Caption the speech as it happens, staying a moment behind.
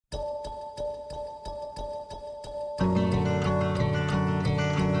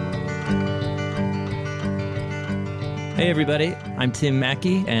Hey everybody, I'm Tim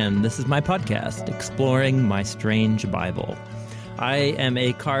Mackey, and this is my podcast, Exploring My Strange Bible. I am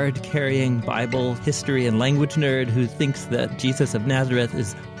a card-carrying Bible history and language nerd who thinks that Jesus of Nazareth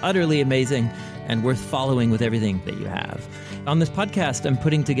is utterly amazing and worth following with everything that you have. On this podcast, I'm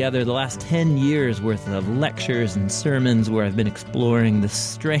putting together the last 10 years worth of lectures and sermons where I've been exploring the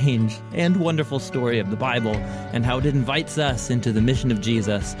strange and wonderful story of the Bible and how it invites us into the mission of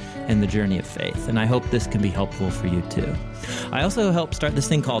Jesus and the journey of faith. And I hope this can be helpful for you too. I also help start this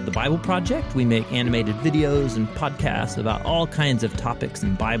thing called The Bible Project. We make animated videos and podcasts about all kinds of topics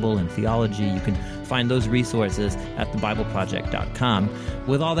in Bible and theology. You can find those resources at thebibleproject.com.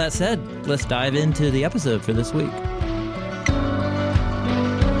 With all that said, let's dive into the episode for this week.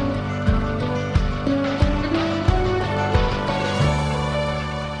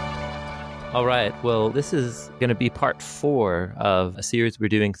 All right, well, this is going to be part 4 of a series we're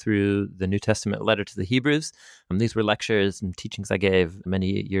doing through the New Testament letter to the Hebrews. These were lectures and teachings I gave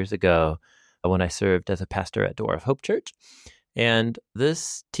many years ago when I served as a pastor at Door of Hope Church. And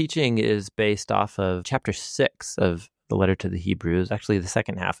this teaching is based off of chapter 6 of the letter to the Hebrews, actually the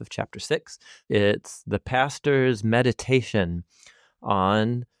second half of chapter 6. It's the pastor's meditation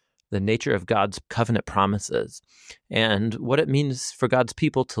on the nature of God's covenant promises and what it means for God's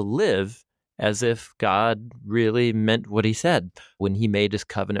people to live as if God really meant what he said when he made his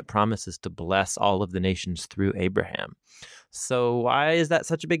covenant promises to bless all of the nations through Abraham. So why is that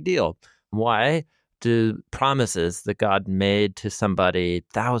such a big deal? Why do promises that God made to somebody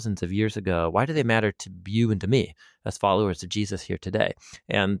thousands of years ago, why do they matter to you and to me as followers of Jesus here today?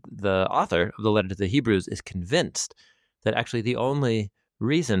 And the author of the letter to the Hebrews is convinced that actually the only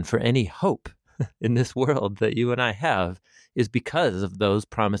reason for any hope in this world that you and I have is because of those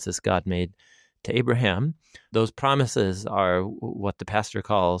promises God made to Abraham. Those promises are what the pastor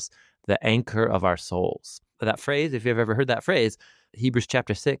calls the anchor of our souls. That phrase, if you've ever heard that phrase, Hebrews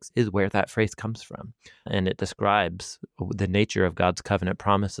chapter 6 is where that phrase comes from. And it describes the nature of God's covenant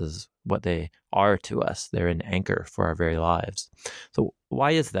promises, what they are to us. They're an anchor for our very lives. So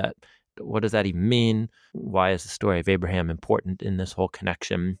why is that? What does that even mean? Why is the story of Abraham important in this whole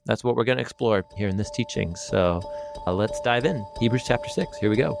connection? That's what we're going to explore here in this teaching. So let's dive in. Hebrews chapter 6. Here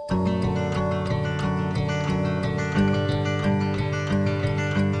we go.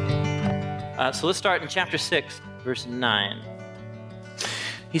 So let's start in chapter 6, verse 9.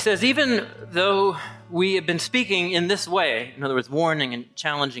 He says, even though we have been speaking in this way, in other words, warning and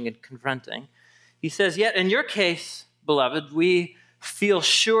challenging and confronting, he says, yet in your case, beloved, we feel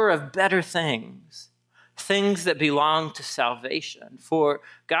sure of better things, things that belong to salvation. For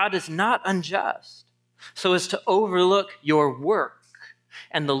God is not unjust, so as to overlook your work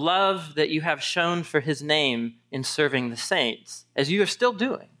and the love that you have shown for his name in serving the saints, as you are still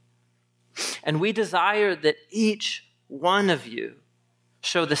doing. And we desire that each one of you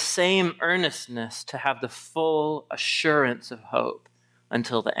show the same earnestness to have the full assurance of hope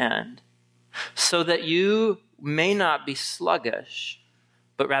until the end, so that you may not be sluggish,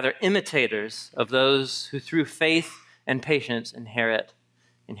 but rather imitators of those who through faith and patience inherit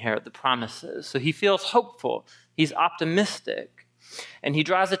the promises. So he feels hopeful. He's optimistic. And he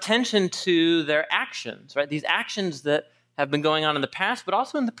draws attention to their actions, right? These actions that have been going on in the past, but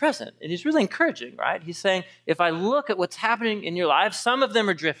also in the present. And he's really encouraging, right? He's saying, if I look at what's happening in your lives, some of them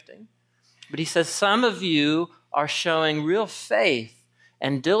are drifting. But he says, some of you are showing real faith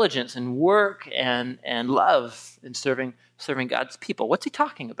and diligence and work and love in serving God's people. What's he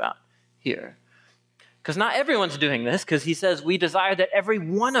talking about here? Because not everyone's doing this, because he says, we desire that every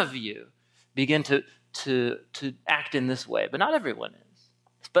one of you begin to act in this way, but not everyone is.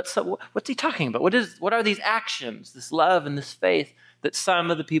 But so what's he talking about? What are these actions, this love and this faith that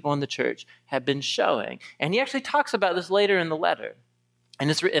some of the people in the church have been showing? And he actually talks about this later in the letter. And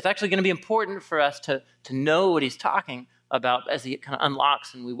it's actually going to be important for us to know what he's talking about as he kind of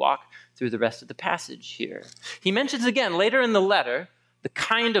unlocks and we walk through the rest of the passage here. He mentions again later in the letter the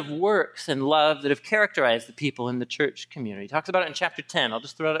kind of works and love that have characterized the people in the church community. He talks about it in chapter 10. I'll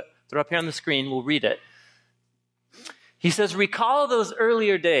just throw it up here on the screen. We'll read it. He says, recall those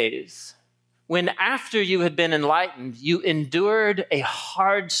earlier days when after you had been enlightened, you endured a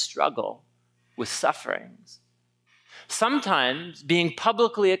hard struggle with sufferings, sometimes being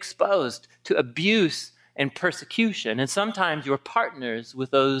publicly exposed to abuse and persecution, and sometimes you were partners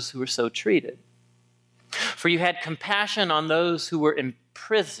with those who were so treated. For you had compassion on those who were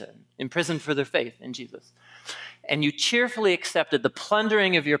imprisoned for their faith in Jesus. And you cheerfully accepted the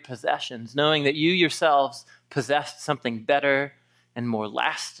plundering of your possessions, knowing that you yourselves possessed something better and more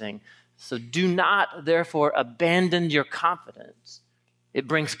lasting. So do not, therefore, abandon your confidence. It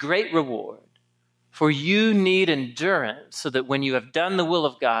brings great reward. For you need endurance so that when you have done the will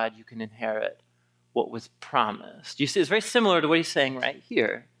of God, you can inherit what was promised. You see, it's very similar to what he's saying right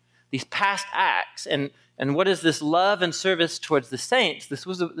here. These past acts, and what is this love and service towards the saints? This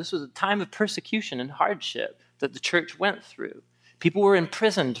was a time of persecution and hardship that the church went through. People were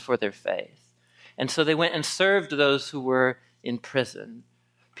imprisoned for their faith. And so they went and served those who were in prison.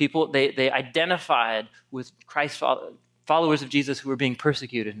 People, they identified with Christ followers of Jesus who were being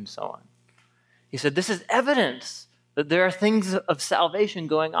persecuted and so on. He said, this is evidence that there are things of salvation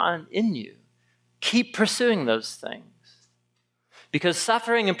going on in you. Keep pursuing those things. Because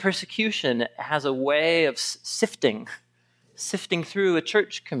suffering and persecution has a way of sifting through a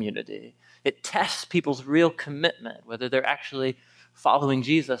church community. It tests people's real commitment, whether they're actually following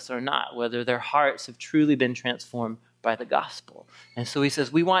Jesus or not, whether their hearts have truly been transformed by the gospel. And so he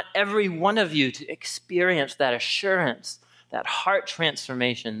says, we want every one of you to experience that assurance, that heart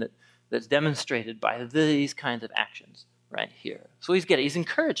transformation that's demonstrated by these kinds of actions right here. So he's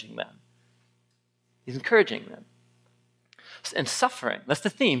encouraging them. He's encouraging them. And suffering, that's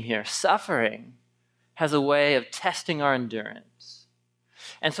the theme here. Suffering has a way of testing our endurance.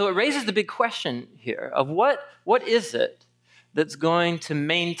 And so it raises the big question here of what is it that's going to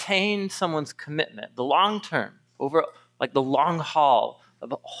maintain someone's commitment, the long term, over like the long haul of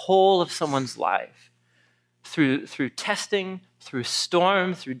the whole of someone's life, through testing, through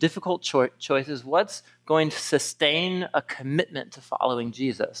storm, through difficult choices. What's going to sustain a commitment to following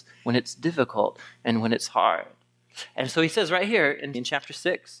Jesus when it's difficult and when it's hard? And so he says right here in chapter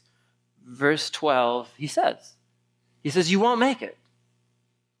 6, verse 12, he says, you won't make it.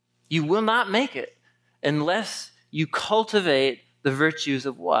 You will not make it unless you cultivate the virtues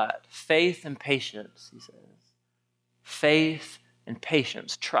of what? Faith and patience, he says. Faith and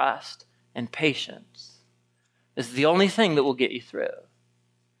patience, trust and patience. This is the only thing that will get you through.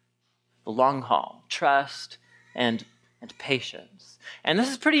 The long haul, trust and patience. And this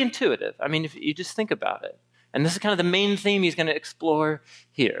is pretty intuitive. I mean, if you just think about it. And this is kind of the main theme he's going to explore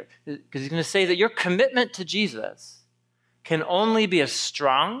here. Because he's going to say that your commitment to Jesus can only be as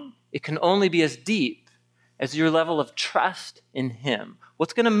strong, it can only be as deep as your level of trust in him.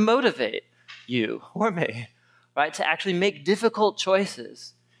 What's going to motivate you or me, right, to actually make difficult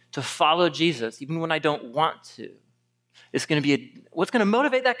choices, to follow Jesus, even when I don't want to? It's going to be what's going to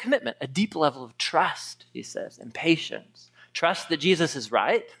motivate that commitment? A deep level of trust, he says, and patience. Trust that Jesus is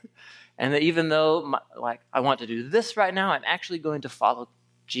right, and that even though I want to do this right now, I'm actually going to follow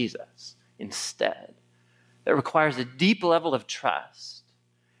Jesus instead. That requires a deep level of trust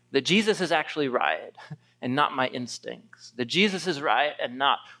that Jesus is actually right and not my instincts. That Jesus is right and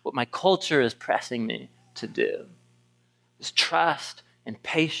not what my culture is pressing me to do. This trust and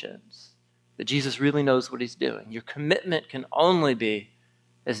patience that Jesus really knows what he's doing. Your commitment can only be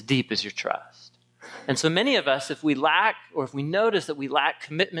as deep as your trust. And so many of us, if we lack, or if we notice that we lack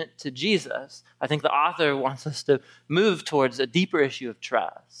commitment to Jesus, I think the author wants us to move towards a deeper issue of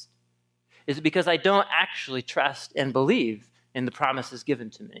trust. Is it because I don't actually trust and believe in the promises given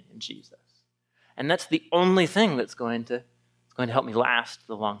to me in Jesus? And that's the only thing that's going to help me last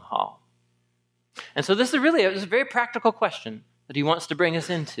the long haul. And so this is a very practical question that he wants to bring us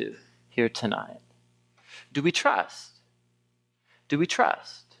into here tonight. Do we trust? Do we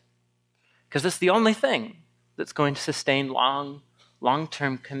trust? Because it's the only thing that's going to sustain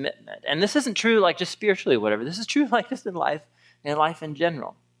long-term commitment. And this isn't true like just spiritually or whatever. This is true like just in life in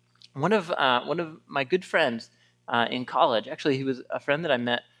general. One of my good friends in college, actually he was a friend that I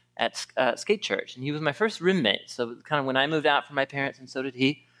met at Skate Church, and he was my first roommate. So kind of when I moved out from my parents, and so did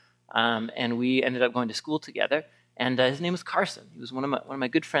he, and we ended up going to school together. And his name was Carson. He was one of my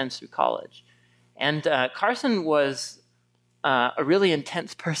good friends through college. And Carson was a really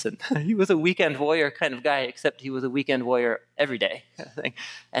intense person. He was a weekend warrior kind of guy, except he was a weekend warrior every day.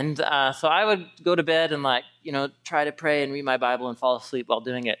 And so I would go to bed and try to pray and read my Bible and fall asleep while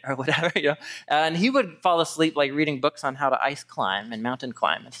doing it or whatever, And he would fall asleep reading books on how to ice climb and mountain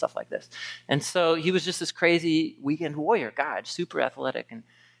climb and stuff like this. And so he was just this crazy weekend warrior guy, super athletic.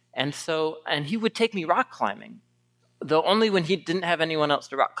 And he would take me rock climbing, though only when he didn't have anyone else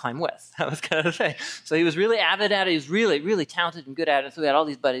to rock climb with. That was kind of the thing. So he was really avid at it. He was really, really talented and good at it. So we had all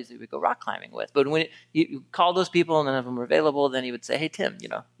these buddies that we would go rock climbing with. But when you called those people and none of them were available, then he would say, hey, Tim,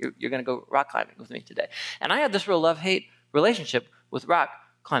 you're going to go rock climbing with me today. And I had this real love-hate relationship with rock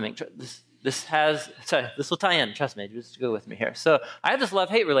climbing. This will tie in, trust me, just go with me here. So I have this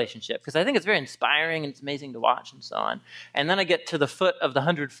love-hate relationship because I think it's very inspiring and it's amazing to watch and so on. And then I get to the foot of the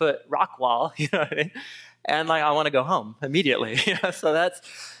 100-foot rock wall, you know what I mean? And I want to go home immediately.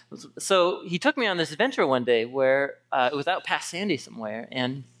 So he took me on this adventure one day where it was out past Sandy somewhere,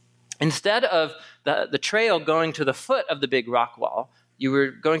 and Instead of the trail going to the foot of the big rock wall, you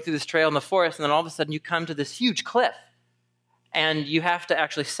were going through this trail in the forest, and then all of a sudden you come to this huge cliff. And you have to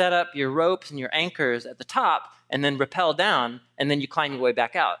actually set up your ropes and your anchors at the top and then rappel down, and then you climb your way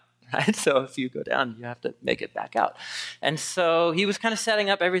back out. Right? So if you go down, you have to make it back out. And so he was kind of setting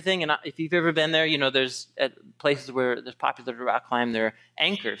up everything. And if you've ever been there, there's at places where there's popular to rock climb, there are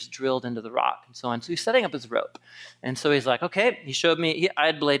anchors drilled into the rock and so on. So he's setting up his rope. And so he's like, okay, he showed me, I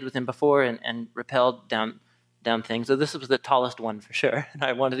had belayed with him before and rappelled down things. So this was the tallest one for sure. And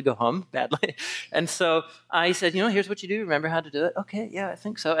I wanted to go home badly. And so he said, here's what you do. Remember how to do it? Okay, yeah, I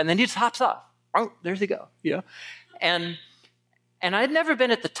think so. And then he just hops off. Oh, there you go. And I'd never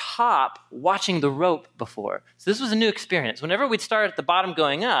been at the top watching the rope before. So this was a new experience. Whenever we'd start at the bottom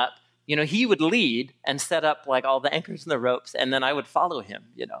going up, he would lead and set up like all the anchors and the ropes, and then I would follow him,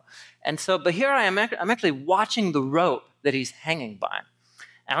 And so, but here I am, I'm actually watching the rope that he's hanging by.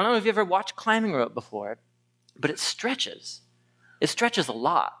 I don't know if you've ever watched climbing rope before, but it stretches. It stretches a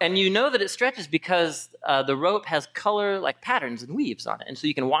lot. And you know that it stretches because the rope has color like patterns and weaves on it. And so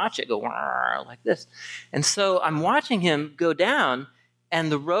you can watch it go like this. And so I'm watching him go down,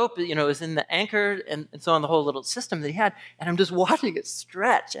 and the rope, is in the anchor and so on, the whole little system that he had. And I'm just watching it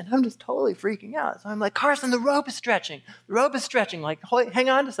stretch, and I'm just totally freaking out. So I'm like, Carson, the rope is stretching. The rope is stretching. Like, hang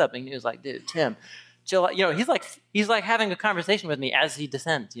on to something. And he was like, dude, Tim, chill out. He's like having a conversation with me as he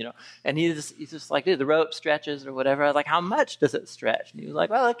descends, and he's just like, dude, the rope stretches or whatever. I was like, how much does it stretch? And he was like,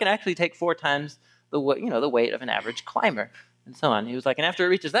 well, it can actually take 4 times the weight of an average climber, and so on. He was like, and after it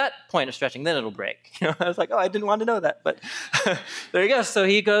reaches that point of stretching, then it'll break. I was like, oh, I didn't want to know that, but there he goes. So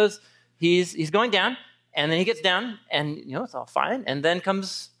he goes, he's going down, and then he gets down, and it's all fine, and then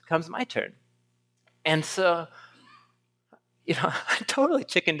comes my turn, and so. I totally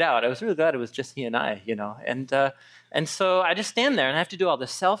chickened out. I was really glad it was just he and I, and so I just stand there and I have to do all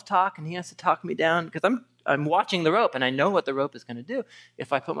this self-talk, and he has to talk me down because I'm watching the rope and I know what the rope is going to do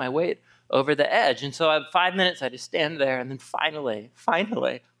if I put my weight over the edge. And so I have 5 minutes. I just stand there, and then finally,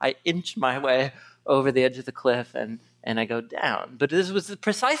 I inch my way over the edge of the cliff and I go down. But this was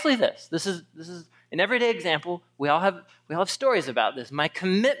precisely this. This is an everyday example. We all have stories about this. My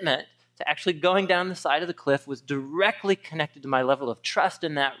commitment to actually going down the side of the cliff was directly connected to my level of trust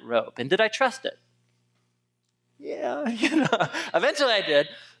in that rope. And did I trust it? Yeah, eventually I did.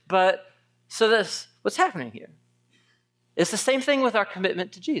 But so what's happening here? It's the same thing with our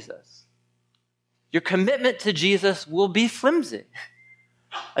commitment to Jesus. Your commitment to Jesus will be flimsy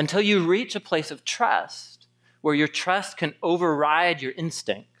until you reach a place of trust where your trust can override your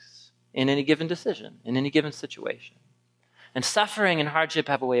instincts in any given decision, in any given situation. And suffering and hardship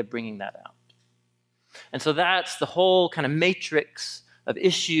have a way of bringing that out. And so that's the whole kind of matrix of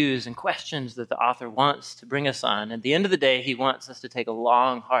issues and questions that the author wants to bring us on. At the end of the day, he wants us to take a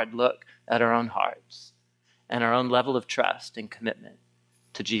long, hard look at our own hearts and our own level of trust and commitment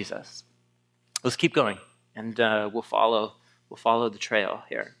to Jesus. Let's keep going, and we'll follow the trail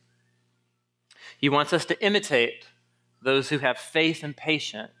here. He wants us to imitate those who have faith and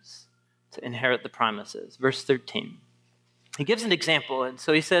patience to inherit the promises. Verse 13. He gives an example, and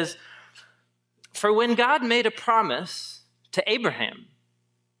so he says, "For when God made a promise to Abraham,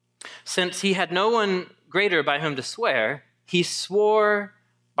 since he had no one greater by whom to swear, he swore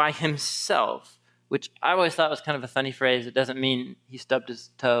by himself," which I always thought was kind of a funny phrase. It doesn't mean he stubbed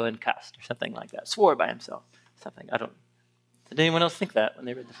his toe and cussed or something like that. Swore by himself. Something, did anyone else think that when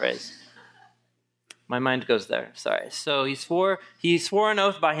they read the phrase? My mind goes there, sorry. So he swore an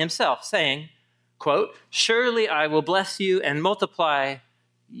oath by himself, saying, quote, "Surely I will bless you and multiply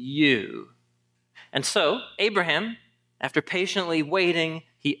you." And so Abraham, after patiently waiting,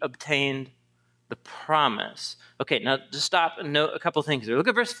 he obtained the promise. Okay, now just stop and note a couple things here. Look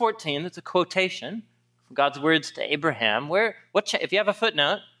at verse 14. That's a quotation from God's words to Abraham. If you have a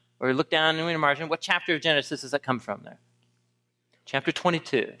footnote or look down in your margin, what chapter of Genesis does that come from there? Chapter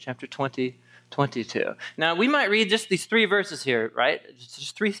 22. Chapter 22. Now, we might read just these 3 verses here, right?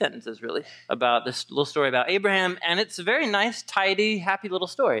 Just 3 sentences, really, about this little story about Abraham, and it's a very nice, tidy, happy little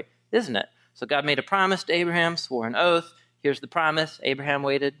story, isn't it? So God made a promise to Abraham, swore an oath. Here's the promise. Abraham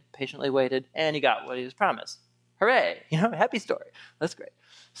waited, patiently waited, and he got what he was promised. Hooray! Happy story. That's great.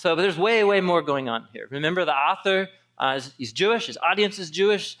 So, but there's way, way more going on here. Remember, the author, he's Jewish, his audience is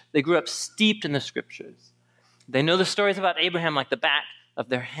Jewish. They grew up steeped in the scriptures. They know the stories about Abraham like the back of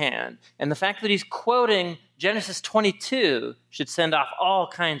their hand. And the fact that he's quoting Genesis 22 should send off all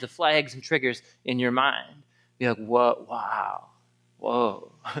kinds of flags and triggers in your mind. Be like, whoa.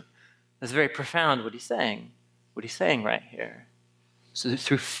 That's very profound what he's saying right here. So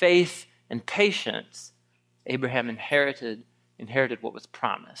through faith and patience, Abraham inherited inherited what was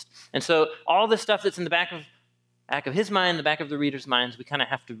promised. And so all the stuff that's in the back of his mind, the back of the reader's minds, we kind of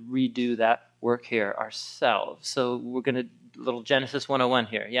have to redo that work here ourselves. So we're going to little Genesis 101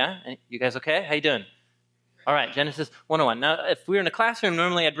 here, yeah? You guys okay? How you doing? All right, Genesis 101. Now, if we were in a classroom,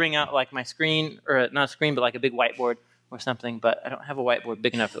 normally I'd bring out like my screen, or not a screen, but like a big whiteboard or something, but I don't have a whiteboard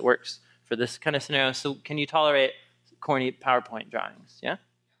big enough that works for this kind of scenario. So can you tolerate corny PowerPoint drawings, yeah?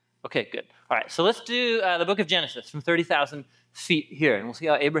 Okay, good. All right, so let's do the book of Genesis from 30,000 feet here, and we'll see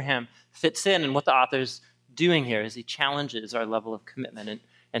how Abraham fits in and what the author's doing here as he challenges our level of commitment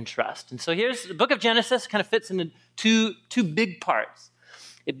and trust. And so here's the book of Genesis, kind of fits into two big parts.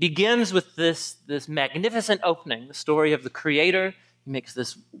 It begins with this magnificent opening, the story of the Creator. He makes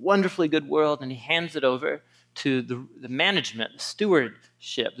this wonderfully good world, and he hands it over to the management, the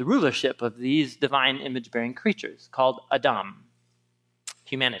stewardship, the rulership of these divine image-bearing creatures called Adam,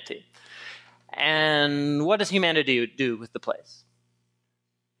 humanity. And what does humanity do with the place?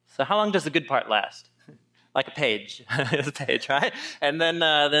 So how long does the good part last? Like a page. It's a page, right? And then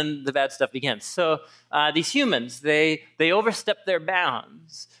the bad stuff begins. So these humans, they overstep their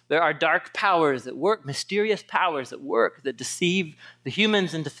bounds. There are dark powers at work, mysterious powers at work that deceive the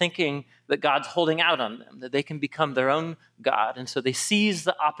humans into thinking that God's holding out on them, that they can become their own God. And so they seize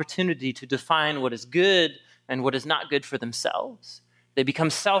the opportunity to define what is good and what is not good for themselves. They become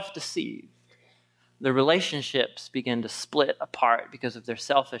self-deceived. The relationships begin to split apart because of their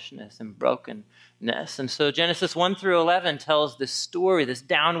selfishness and brokenness. And so Genesis 1 through 11 tells this story, this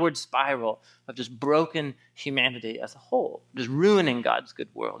downward spiral of just broken humanity as a whole, just ruining God's good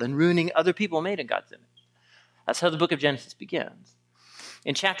world and ruining other people made in God's image. That's how the book of Genesis begins.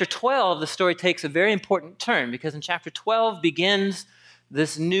 In chapter 12, the story takes a very important turn because in chapter 12 begins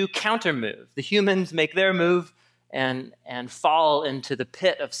this new counter move. The humans make their move and fall into the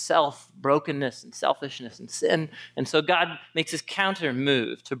pit of brokenness and selfishness and sin. And so God makes his counter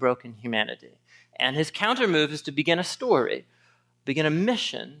move to broken humanity. And his counter move is to begin a story, begin a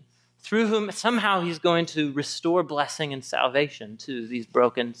mission, through whom somehow he's going to restore blessing and salvation to these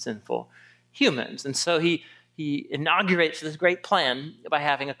broken, sinful humans. And so he inaugurates this great plan by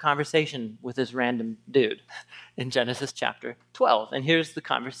having a conversation with this random dude in Genesis chapter 12. And here's the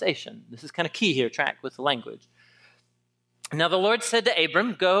conversation. This is kind of key here, track with the language. Now the Lord said to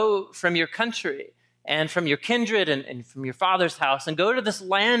Abram, go from your country and from your kindred and from your father's house and go to this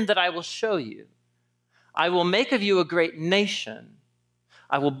land that I will show you. I will make of you a great nation.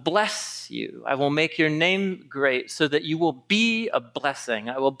 I will bless you. I will make your name great so that you will be a blessing.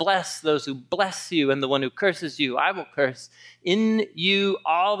 I will bless those who bless you, and the one who curses you, I will curse. In you,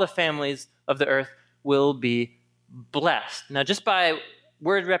 all the families of the earth will be blessed. Now, just by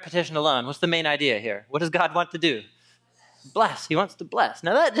word repetition alone, what's the main idea here? What does God want to do? Bless. He wants to bless.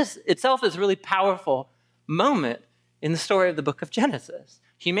 Now, that just itself is a really powerful moment in the story of the book of Genesis.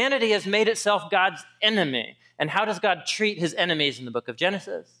 Humanity has made itself God's enemy. And how does God treat his enemies in the book of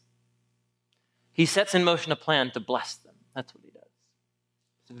Genesis? He sets in motion a plan to bless them. That's what he does.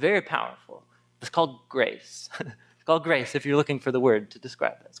 It's very powerful. It's called grace. It's called grace if you're looking for the word to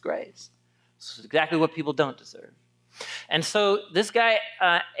describe it. It's grace. It's exactly what people don't deserve. And so this guy,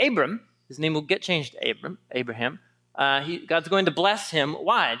 Abram, his name will get changed to Abraham. God's going to bless him.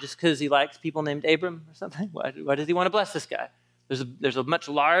 Why? Just because he likes people named Abram or something? Why does he want to bless this guy? There's a much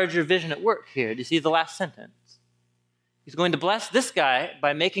larger vision at work here. Do you see the last sentence? He's going to bless this guy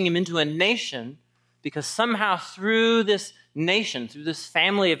by making him into a nation because somehow through this nation, through this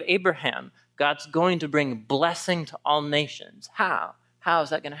family of Abraham, God's going to bring blessing to all nations. How? How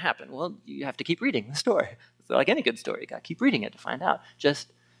is that going to happen? Well, you have to keep reading the story. It's like any good story. You got to keep reading it to find out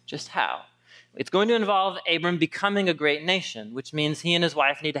just how. It's going to involve Abram becoming a great nation, which means he and his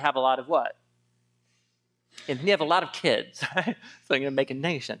wife need to have a lot of what? And they have a lot of kids, right? So they're going to make a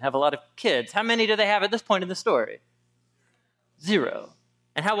nation, have a lot of kids. How many do they have at this point in the story? 0.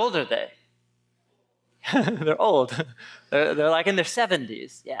 And how old are they? They're old. They're like in their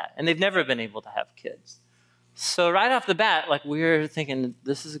 70s, yeah. And they've never been able to have kids. So right off the bat, like we're thinking,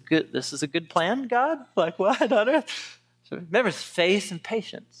 this is a good plan, God? Like what on earth? So remember, it's faith and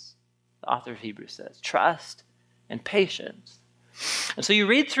patience. The author of Hebrews says, trust and patience. And so you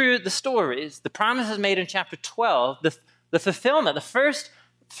read through the stories, the promises made in chapter 12, the fulfillment, the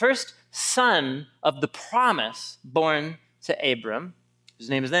first son of the promise born to Abram, whose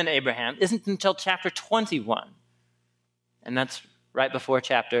name is then Abraham, isn't until chapter 21. And that's right before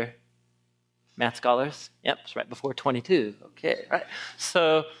chapter, math scholars, yep, it's right before 22. Okay, right.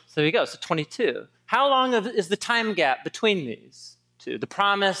 So there you go, so 22. How long is the time gap between these two? The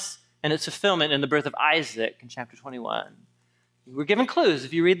promise and its fulfillment in the birth of Isaac in chapter 21. We're given clues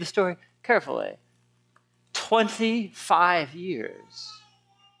if you read the story carefully. 25 years.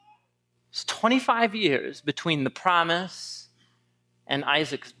 It's 25 years between the promise and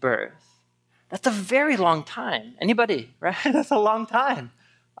Isaac's birth. That's a very long time. Anybody, right? That's a long time.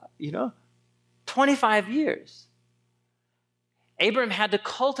 25 years. Abraham had to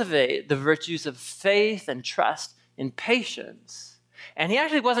cultivate the virtues of faith and trust and patience. And he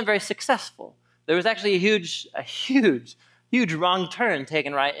actually wasn't very successful. There was actually a huge wrong turn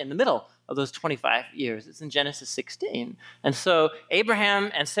taken right in the middle of those 25 years. It's in Genesis 16. And so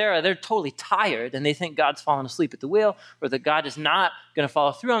Abraham and Sarah, they're totally tired, and they think God's fallen asleep at the wheel, or that God is not going to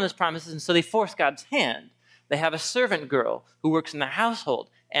follow through on his promises, and so they force God's hand. They have a servant girl who works in their household,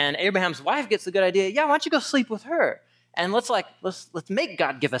 and Abraham's wife gets the good idea, why don't you go sleep with her? And let's make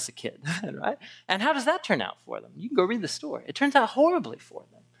God give us a kid, right? And how does that turn out for them? You can go read the story. It turns out horribly for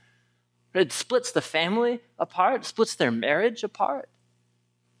them. It splits the family apart, splits their marriage apart,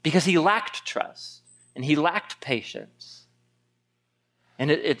 because he lacked trust and he lacked patience.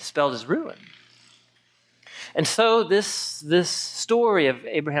 And it spelled his ruin. And so this story of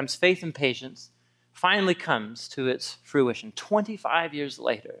Abraham's faith and patience finally comes to its fruition. 25 years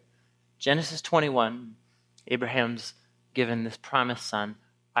later, Genesis 21, Abraham's given this promised son,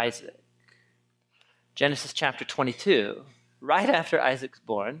 Isaac. Genesis chapter 22, right after Isaac's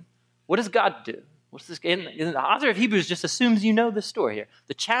born, what does God do? What's this? And the author of Hebrews just assumes you know the story here.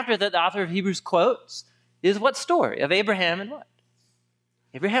 The chapter that the author of Hebrews quotes is what story? Of Abraham and what?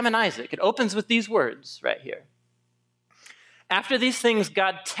 Abraham and Isaac. It opens with these words right here. After these things,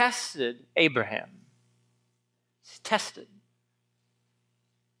 God tested Abraham. He's tested.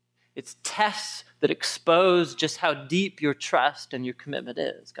 It's tests that expose just how deep your trust and your commitment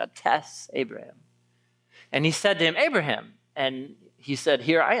is. God tests Abraham. And he said to him, Abraham. And he said,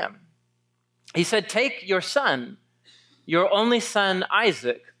 here I am. He said, take your son, your only son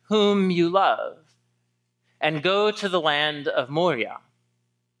Isaac, whom you love, and go to the land of Moriah,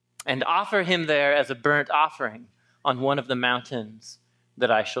 and offer him there as a burnt offering on one of the mountains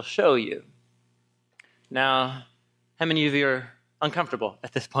that I shall show you. Now, how many of you are uncomfortable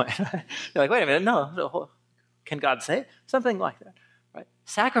at this point? You're like, wait a minute, no, can God say something like that? Right?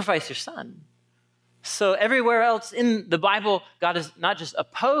 Sacrifice your son. So everywhere else in the Bible, God is not just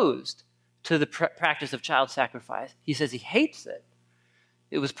opposed to the practice of child sacrifice. He says he hates it.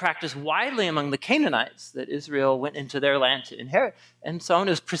 It was practiced widely among the Canaanites that Israel went into their land to inherit, and so on. It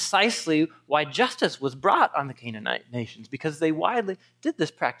was precisely why justice was brought on the Canaanite nations, because they widely did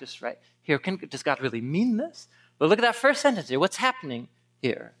this practice right here. Does God really mean this? But look at that first sentence here. What's happening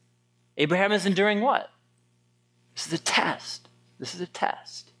here? Abraham is enduring what? This is a test. This is a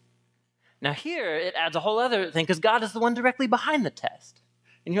test. Now here, it adds a whole other thing, because God is the one directly behind the test.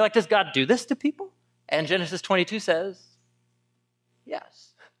 And you're like, does God do this to people? And Genesis 22 says,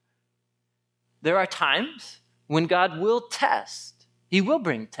 yes. There are times when God will test. He will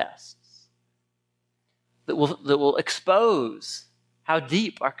bring tests that will expose how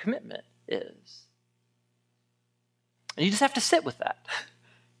deep our commitment is. And you just have to sit with that.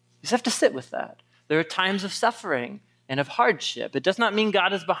 You just have to sit with that. There are times of suffering and of hardship. It does not mean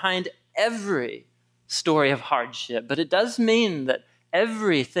God is behind every story of hardship, but it does mean that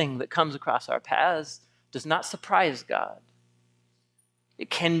everything that comes across our paths does not surprise God. It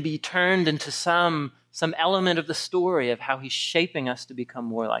can be turned into some element of the story of how he's shaping us to become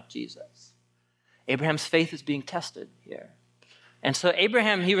more like Jesus. Abraham's faith is being tested here. And so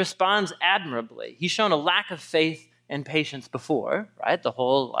Abraham, he responds admirably. He's shown a lack of faith and patience before, right? The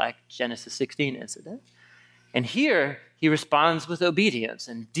whole Genesis 16 incident. And here he responds with obedience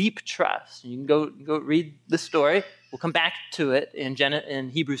and deep trust. And you can go read the story. We'll come back to it in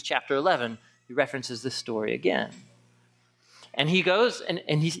Hebrews chapter 11. He references this story again. And he goes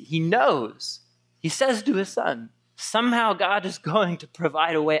and he knows. He says to his son, somehow God is going to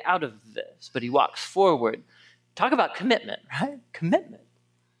provide a way out of this. But he walks forward. Talk about commitment, right? Commitment.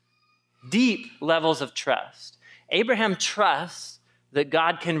 Deep levels of trust. Abraham trusts that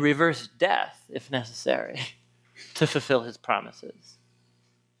God can reverse death if necessary to fulfill his promises.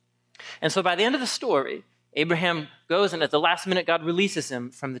 And so by the end of the story, Abraham goes, and at the last minute, God releases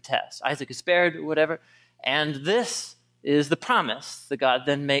him from the test. Isaac is spared, or whatever. And this is the promise that God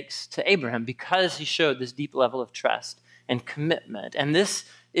then makes to Abraham because he showed this deep level of trust and commitment. And this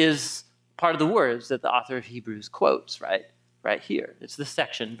is part of the words that the author of Hebrews quotes right here. It's this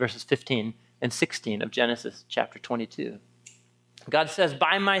section, verses 15 and 16 of Genesis chapter 22. God says,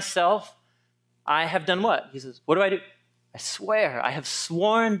 by myself, I have done what? He says, what do I do? I swear, I have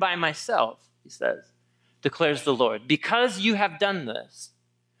sworn by myself, he says, declares the Lord. Because you have done this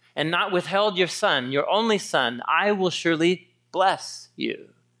and not withheld your son, your only son, I will surely bless you.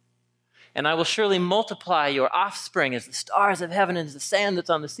 And I will surely multiply your offspring as the stars of heaven and as the sand that's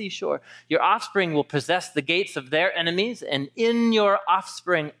on the seashore. Your offspring will possess the gates of their enemies, and in your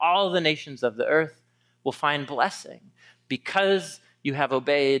offspring all the nations of the earth will find blessing because you have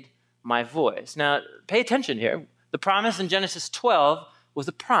obeyed my voice. Now, pay attention here. The promise in Genesis 12 was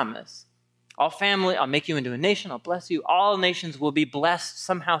a promise. All family, I'll make you into a nation, I'll bless you. All nations will be blessed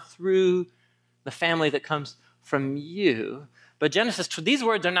somehow through the family that comes from you. But these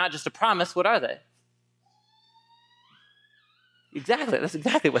words are not just a promise. What are they? Exactly, that's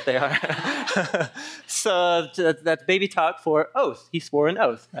exactly what they are. So that's baby talk for oath. He swore an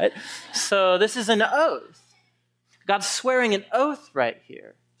oath, right? So this is an oath. God's swearing an oath right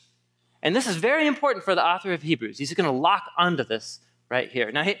here. And this is very important for the author of Hebrews. He's going to lock onto this right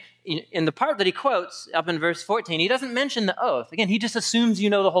here. Now, in the part that he quotes up in verse 14, he doesn't mention the oath. Again, he just assumes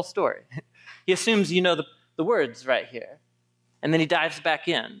you know the whole story. He assumes you know the words right here. And then he dives back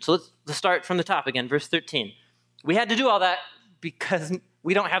in. So let's start from the top again, verse 13. We had to do all that because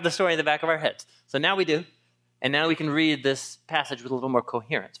we don't have the story in the back of our heads. So now we do. And now we can read this passage with a little more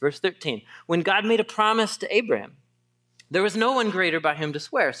coherence. Verse 13. When God made a promise to Abraham, there was no one greater by whom to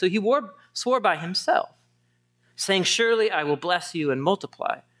swear. So he swore by himself, saying, surely I will bless you and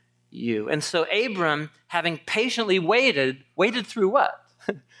multiply you. And so Abram, having patiently waited through what?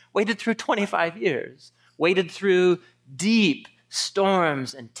 Waited through 25 years. Waited through deep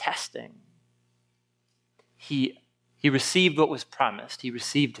storms and testing. He received what was promised. He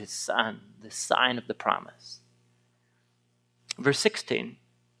received his son, the sign of the promise. Verse 16,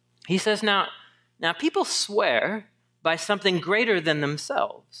 he says, now people swear by something greater than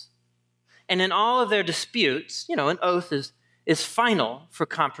themselves. And in all of their disputes, an oath is final for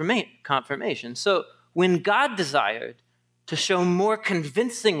confirmation. So when God desired to show more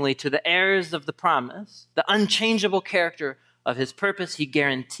convincingly to the heirs of the promise the unchangeable character of his purpose, he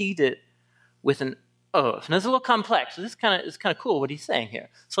guaranteed it with an oath. Now, it's a little complex, so this is kind of cool what he's saying here.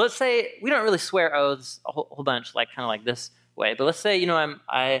 So let's say we don't really swear oaths a whole bunch, kind of like this way. But let's say,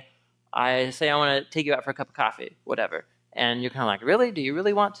 I say I want to take you out for a cup of coffee, whatever. And you're kind of like, really? Do you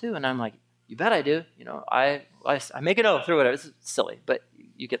really want to? And I'm like, you bet I do. I make an oath or whatever. It's silly, but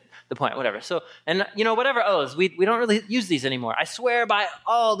you get the point, whatever. So, and whatever oaths, we don't really use these anymore. I swear by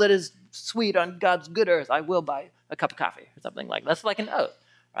all that is sweet on God's good earth, I will buy a cup of coffee or something like that. That's like an oath,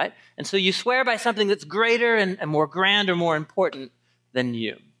 right? And so you swear by something that's greater and more grand or more important than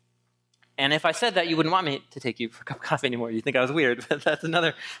you. And if I said that, you wouldn't want me to take you for a cup of coffee anymore. You think I was weird, but that's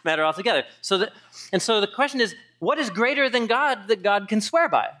another matter altogether. So the question is, what is greater than God that God can swear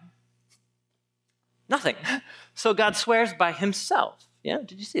by? Nothing. So God swears by himself. Yeah,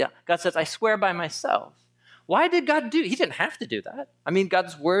 did you see that? God says, I swear by myself. Why did God do? He didn't have to do that. I mean,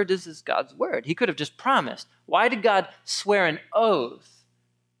 God's word is God's word. He could have just promised. Why did God swear an oath?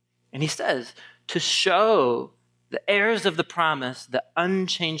 And he says, to show the heirs of the promise the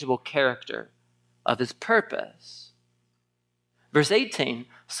unchangeable character of his purpose. Verse 18,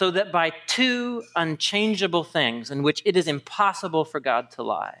 so that by two unchangeable things in which it is impossible for God to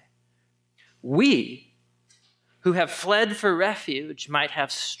lie, we who have fled for refuge might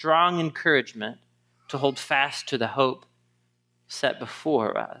have strong encouragement to hold fast to the hope set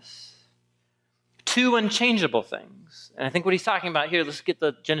before us. Two unchangeable things. And I think what he's talking about here, let's get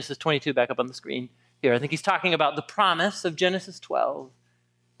the Genesis 22 back up on the screen here. I think he's talking about the promise of Genesis 12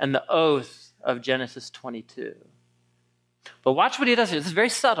 and the oath of Genesis 22. But watch what he does here. This is very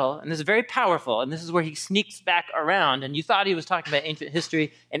subtle, and this is very powerful, and this is where he sneaks back around, and you thought he was talking about ancient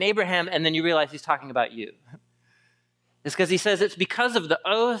history and Abraham, and then you realize he's talking about you. It's because he says it's because of the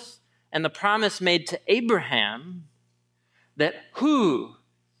oath and the promise made to Abraham that who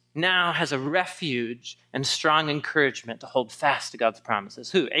now has a refuge and strong encouragement to hold fast to God's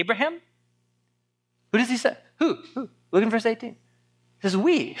promises. Who? Abraham? Who does he say? Who? Look in verse 18. He says,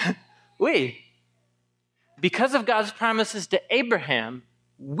 we. We. Because of God's promises to Abraham,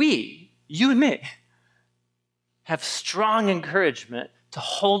 we, you and me, have strong encouragement to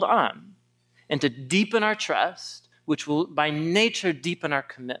hold on and to deepen our trust, which will by nature deepen our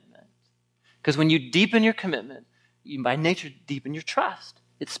commitment. Because when you deepen your commitment, you by nature deepen your trust.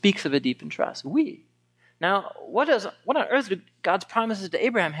 It speaks of a deepened trust. We. Now, what on earth do God's promises to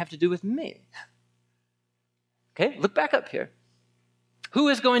Abraham have to do with me? Okay, look back up here. Who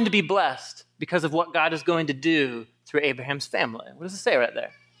is going to be blessed because of what God is going to do through Abraham's family? What does it say right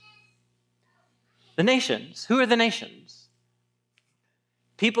there? The nations. Who are the nations?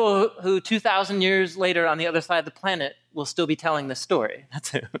 People who 2,000 years later on the other side of the planet will still be telling this story. That's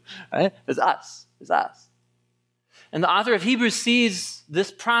who, right? It's us. It's us. And the author of Hebrews sees this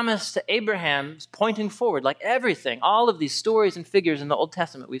promise to Abraham pointing forward, like everything, all of these stories and figures in the Old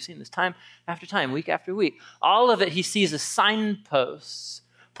Testament. We've seen this time after time, week after week. All of it he sees as signposts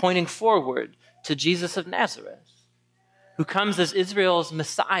pointing forward to Jesus of Nazareth, who comes as Israel's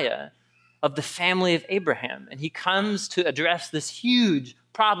Messiah of the family of Abraham. And he comes to address this huge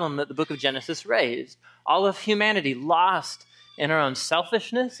problem that the book of Genesis raised. All of humanity lost in our own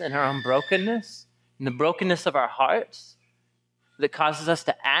selfishness and our own brokenness, in the brokenness of our hearts that causes us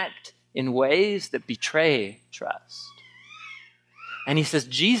to act in ways that betray trust. And he says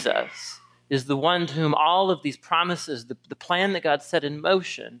Jesus is the one to whom all of these promises, the plan that God set in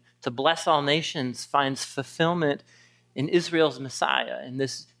motion to bless all nations, finds fulfillment in Israel's Messiah, in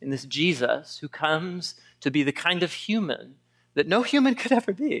this Jesus who comes to be the kind of human that no human could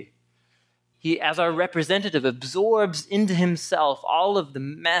ever be. He, as our representative, absorbs into himself all of the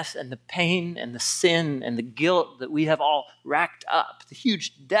mess and the pain and the sin and the guilt that we have all racked up, the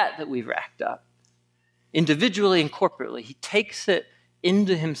huge debt that we've racked up. Individually and corporately, he takes it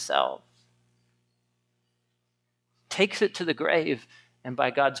into himself, takes it to the grave, and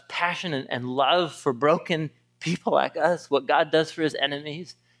by God's passion and love for broken people like us, what God does for his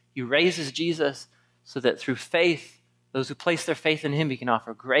enemies, he raises Jesus so that through faith, those who place their faith in him, he can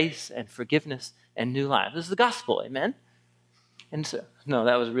offer grace and forgiveness and new life. This is the gospel, amen? And so, no,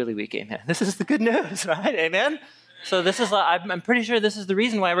 that was really weak, amen. This is the good news, right? Amen? So this is, I'm pretty sure this is the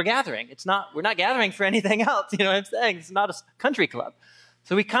reason why we're gathering. We're not gathering for anything else, you know what I'm saying? It's not a country club.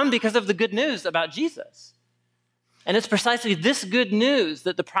 So we come because of the good news about Jesus. And it's precisely this good news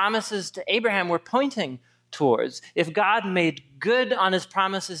that the promises to Abraham were pointing towards. If God made good on his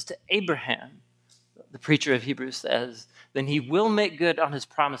promises to Abraham, the preacher of Hebrews says, then he will make good on his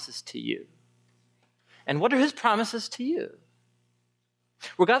promises to you. And what are his promises to you?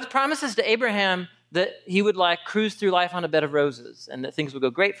 Were God's promises to Abraham that he would like cruise through life on a bed of roses and that things would go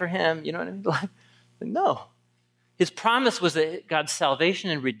great for him? You know what I mean? Like, no. His promise was that God's salvation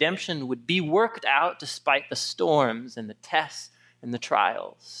and redemption would be worked out despite the storms and the tests and the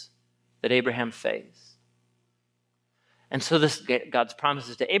trials that Abraham faced. And so God's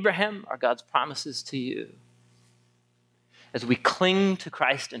promises to Abraham are God's promises to you. As we cling to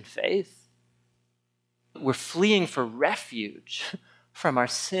Christ in faith, we're fleeing for refuge from our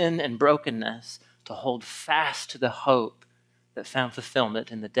sin and brokenness to hold fast to the hope that found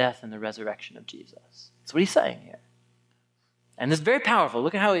fulfillment in the death and the resurrection of Jesus. That's what he's saying here. And it's very powerful.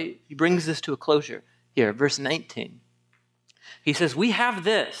 Look at how he brings this to a closure here, verse 19. He says, we have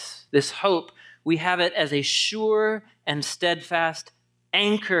this hope. We have it as a sure and steadfast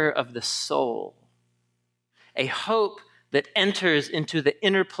anchor of the soul, a hope that enters into the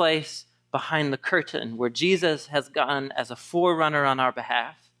inner place behind the curtain where Jesus has gone as a forerunner on our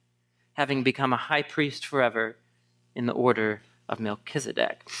behalf, having become a high priest forever in the order of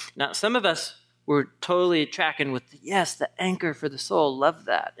Melchizedek. Now, some of us were totally tracking with, yes, the anchor for the soul, love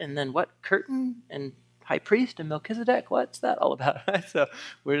that. And then what, curtain and high priest and Melchizedek? What's that all about? So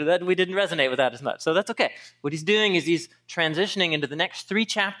we didn't resonate with that as much. So that's okay. What he's doing is he's transitioning into the next 3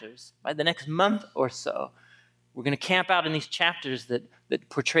 chapters. By the next month or so, we're going to camp out in these chapters that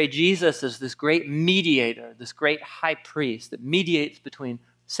portray Jesus as this great mediator, this great high priest that mediates between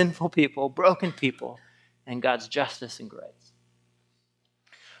sinful people, broken people, and God's justice and grace.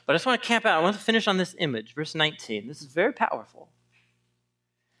 But I just want to camp out. I want to finish on this image, verse 19. This is very powerful.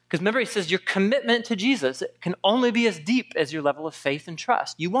 Because remember, he says your commitment to Jesus can only be as deep as your level of faith and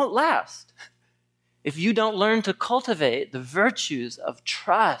trust. You won't last if you don't learn to cultivate the virtues of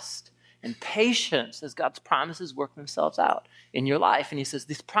trust and patience as God's promises work themselves out in your life. And he says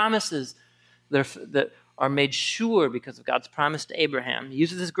these promises that are made sure because of God's promise to Abraham. He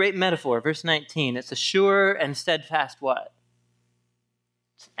uses this great metaphor, verse 19. It's a sure and steadfast what?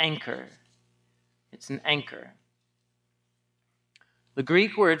 It's an anchor. It's an anchor. The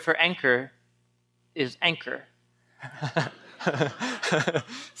Greek word for anchor is anchor.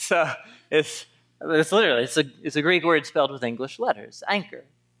 So it's literally, it's a Greek word spelled with English letters. Anchor.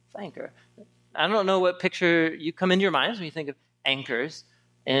 It's anchor. I don't know what picture you come into your minds when you think of anchors.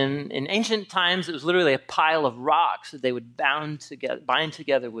 In ancient times, it was literally a pile of rocks that they would bind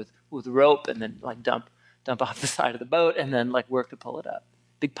together with rope and then like dump off the side of the boat and then like work to pull it up.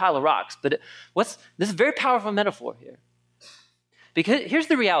 Big pile of rocks. But this is a very powerful metaphor here. Because here's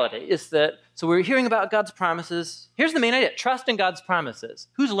the reality, is that, so we're hearing about God's promises. Here's the main idea, trust in God's promises.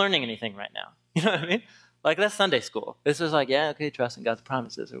 Who's learning anything right now? You know what I mean? Like that's Sunday school. This is like, yeah, okay, trust in God's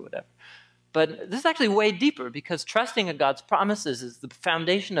promises or whatever. But this is actually way deeper because trusting in God's promises is the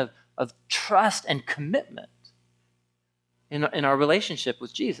foundation of trust and commitment in our relationship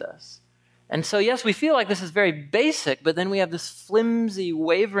with Jesus. And so, yes, we feel like this is very basic, but then we have this flimsy,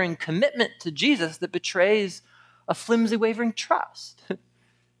 wavering commitment to Jesus that betrays a flimsy, wavering trust. And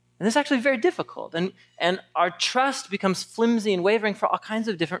this is actually very difficult. And our trust becomes flimsy and wavering for all kinds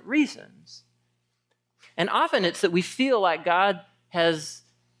of different reasons. And often it's that we feel like God has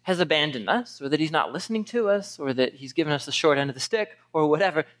abandoned us, or that he's not listening to us, or that he's given us the short end of the stick, or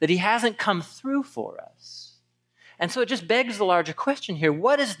whatever, that he hasn't come through for us. And so it just begs the larger question here,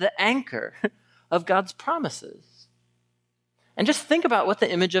 what is the anchor of God's promises? And just think about what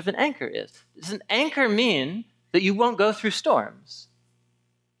the image of an anchor is. Does an anchor mean that you won't go through storms?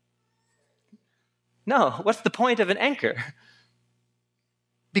 No. What's the point of an anchor?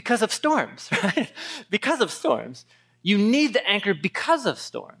 Because of storms, right? Because of storms. You need the anchor because of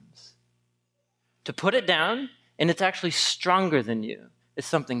storms. To put it down, and it's actually stronger than you. It's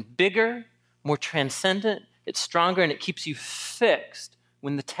something bigger, more transcendent. It's stronger, and it keeps you fixed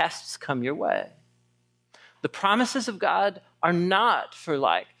when the tests come your way. The promises of God are not for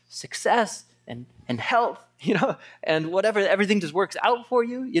like success and health, and whatever, everything just works out for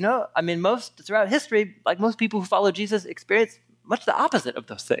you, I mean, throughout history, like most people who follow Jesus experience much the opposite of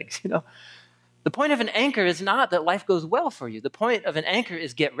those things, The point of an anchor is not that life goes well for you. The point of an anchor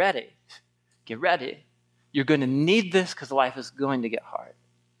is get ready. Get ready. You're going to need this because life is going to get hard,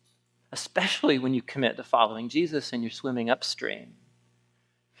 especially when you commit to following Jesus and you're swimming upstream.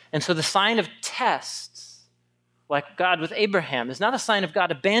 And so the sign of tests, like God with Abraham, is not a sign of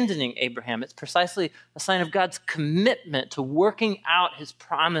God abandoning Abraham. It's precisely a sign of God's commitment to working out his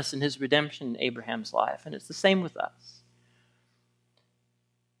promise and his redemption in Abraham's life. And it's the same with us.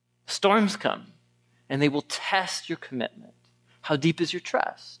 Storms come, and they will test your commitment. How deep is your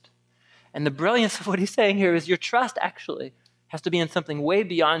trust? And the brilliance of what he's saying here is your trust actually has to be in something way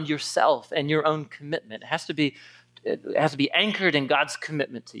beyond yourself and your own commitment. It has to be anchored in God's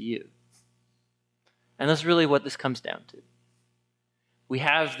commitment to you. And that's really what this comes down to. We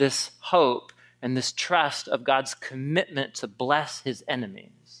have this hope and this trust of God's commitment to bless his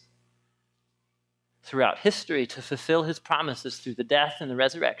enemies throughout history, to fulfill his promises through the death and the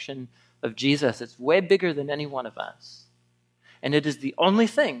resurrection of Jesus. It's way bigger than any one of us. And it is the only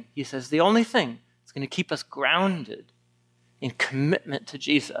thing, he says, the only thing that's going to keep us grounded in commitment to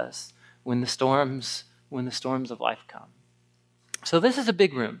Jesus when the storms of life come. So this is a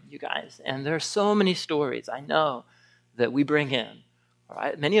big room, you guys, and there are so many stories I know that we bring in. All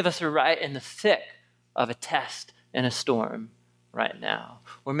right? Many of us are right in the thick of a test and a storm right now.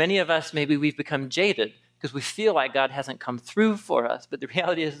 Or many of us, maybe we've become jaded because we feel like God hasn't come through for us, but the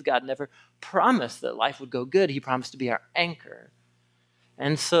reality is God never promised that life would go good. He promised to be our anchor.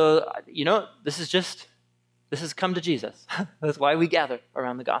 And so, this has come to Jesus. That's why we gather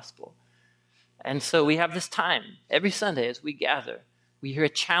around the gospel. And so we have this time every Sunday as we gather. We hear a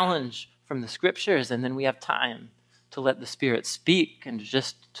challenge from the scriptures, and then we have time to let the Spirit speak and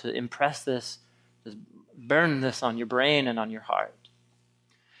just to impress this, just burn this on your brain and on your heart.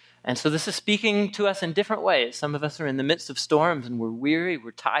 And so this is speaking to us in different ways. Some of us are in the midst of storms, and we're weary, we're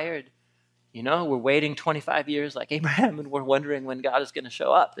tired. We're waiting 25 years like Abraham, and we're wondering when God is going to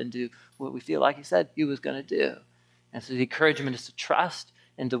show up and do what we feel like he said he was going to do. And so the encouragement is to trust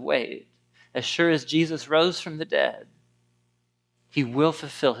and to wait. As sure as Jesus rose from the dead, he will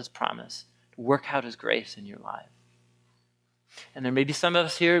fulfill his promise to work out his grace in your life. And there may be some of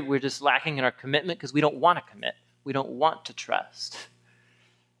us here, we're just lacking in our commitment because we don't want to commit. We don't want to trust.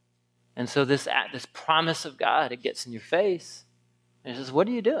 And so this promise of God, it gets in your face. And it says, what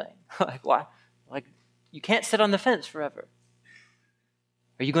are you doing? Why? You can't sit on the fence forever.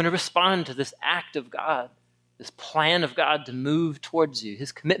 Are you going to respond to this act of God, this plan of God to move towards you?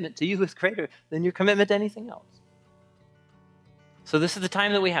 His commitment to you is greater than your commitment to anything else. So this is the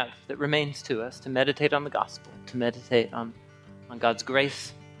time that we have that remains to us to meditate on the gospel, to meditate on God's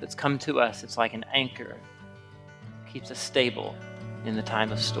grace that's come to us. It's like an anchor. It keeps us stable in the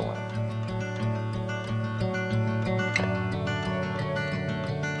time of storm.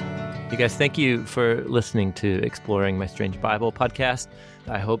 You guys, thank you for listening to Exploring My Strange Bible podcast.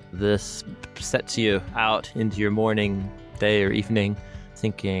 I hope this sets you out into your morning, day, or evening,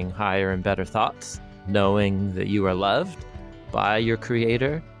 thinking higher and better thoughts, knowing that you are loved by your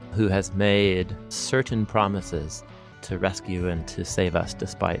Creator, who has made certain promises to rescue and to save us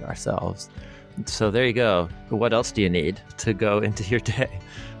despite ourselves. So there you go. What else do you need to go into your day?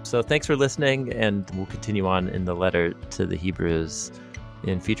 So thanks for listening, and we'll continue on in the letter to the Hebrews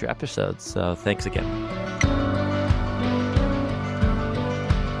in future episodes. So thanks again.